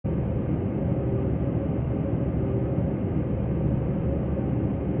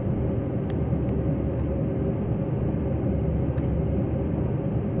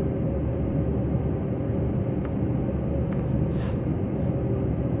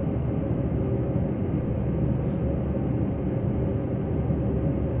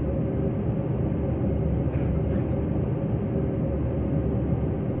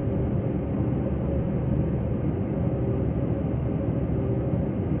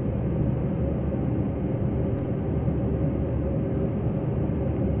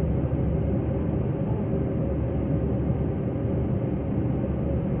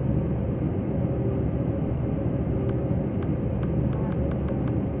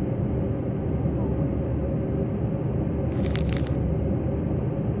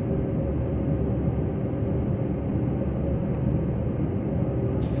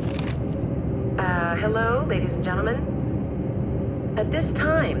ladies and gentlemen. At this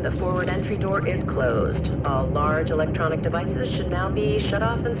time, the forward entry door is closed. All large electronic devices should now be shut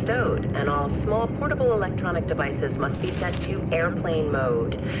off and stowed, and all small portable electronic devices must be set to airplane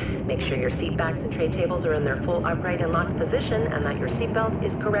mode. Make sure your seat backs and tray tables are in their full upright and locked position, and that your seatbelt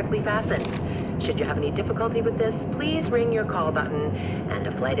is correctly fastened. Should you have any difficulty with this, please ring your call button, and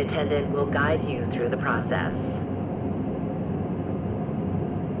a flight attendant will guide you through the process.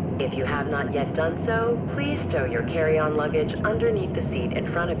 If you have not yet done so, please stow your carry-on luggage underneath the seat in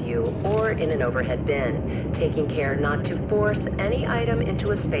front of you or in an overhead bin, taking care not to force any item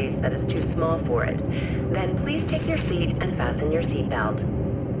into a space that is too small for it. Then please take your seat and fasten your seatbelt.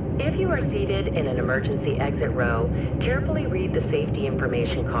 If you are seated in an emergency exit row, carefully read the safety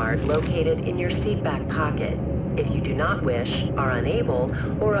information card located in your seat back pocket. If you do not wish, are unable,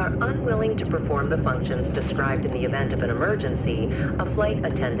 or are unwilling to perform the functions described in the event of an emergency, a flight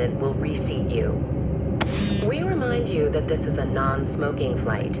attendant will reseat you. We remind you that this is a non-smoking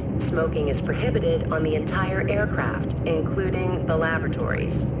flight. Smoking is prohibited on the entire aircraft, including the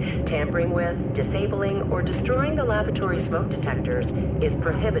lavatories. Tampering with, disabling, or destroying the lavatory smoke detectors is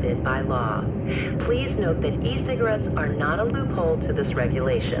prohibited by law. Please note that e-cigarettes are not a loophole to this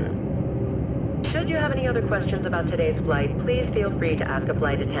regulation. Should you have any other questions about today's flight, please feel free to ask a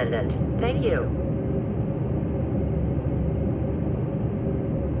flight attendant. Thank you.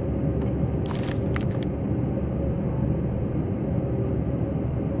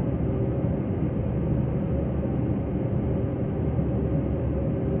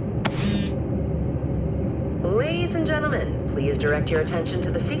 Ladies and gentlemen, please direct your attention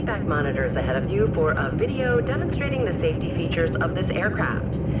to the seatback monitors ahead of you for a video demonstrating the safety features of this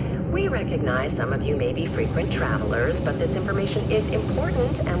aircraft. We recognize some of you may be frequent travelers, but this information is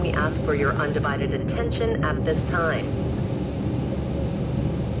important and we ask for your undivided attention at this time.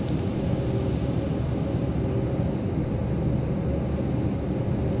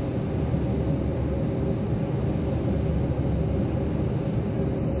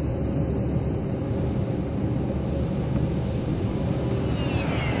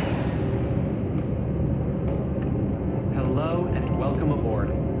 Hello and welcome aboard.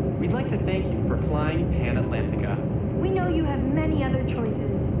 We'd like to thank you for flying Pan Atlantica. We know you have many other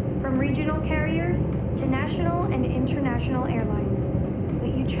choices, from regional carriers to national and international airlines. But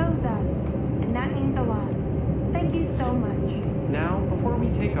you chose us, and that means a lot. Thank you so much. Now, before we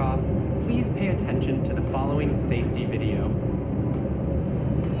take off, please pay attention to the following safety video.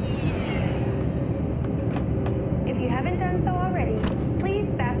 If you haven't done so already,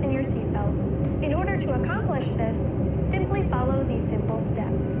 please fasten your seatbelt. In order to accomplish this, simply follow these simple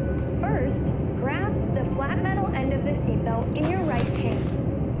steps. First, grasp the flat metal end of the seatbelt in your right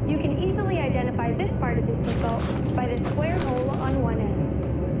hand. You can easily identify this part of the seatbelt by the square hole on one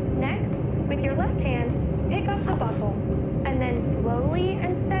end. Next, with your left hand, pick up the buckle, and then slowly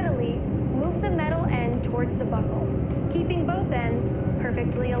and steadily move the metal end towards the buckle, keeping both ends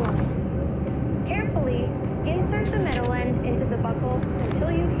perfectly aligned. Carefully insert the metal end into the buckle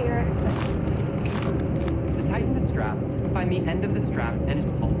until you hear it click. To tighten the strap, find the end of the strap and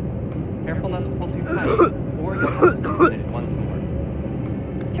pull. Careful not to pull too tight, or you'll have to loosen it once more.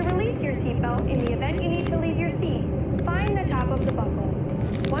 To release your seatbelt in the event you need to leave your seat, find the top of the buckle.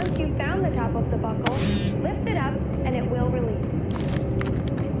 Once you've found the top of the buckle, lift it up and it will release.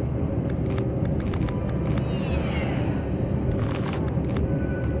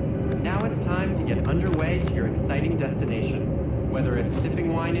 Now it's time to get underway to your exciting destination, whether it's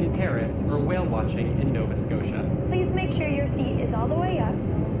sipping wine in Paris or whale watching in Nova Scotia. Please make sure your seat is all the way up.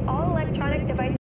 All electronic devices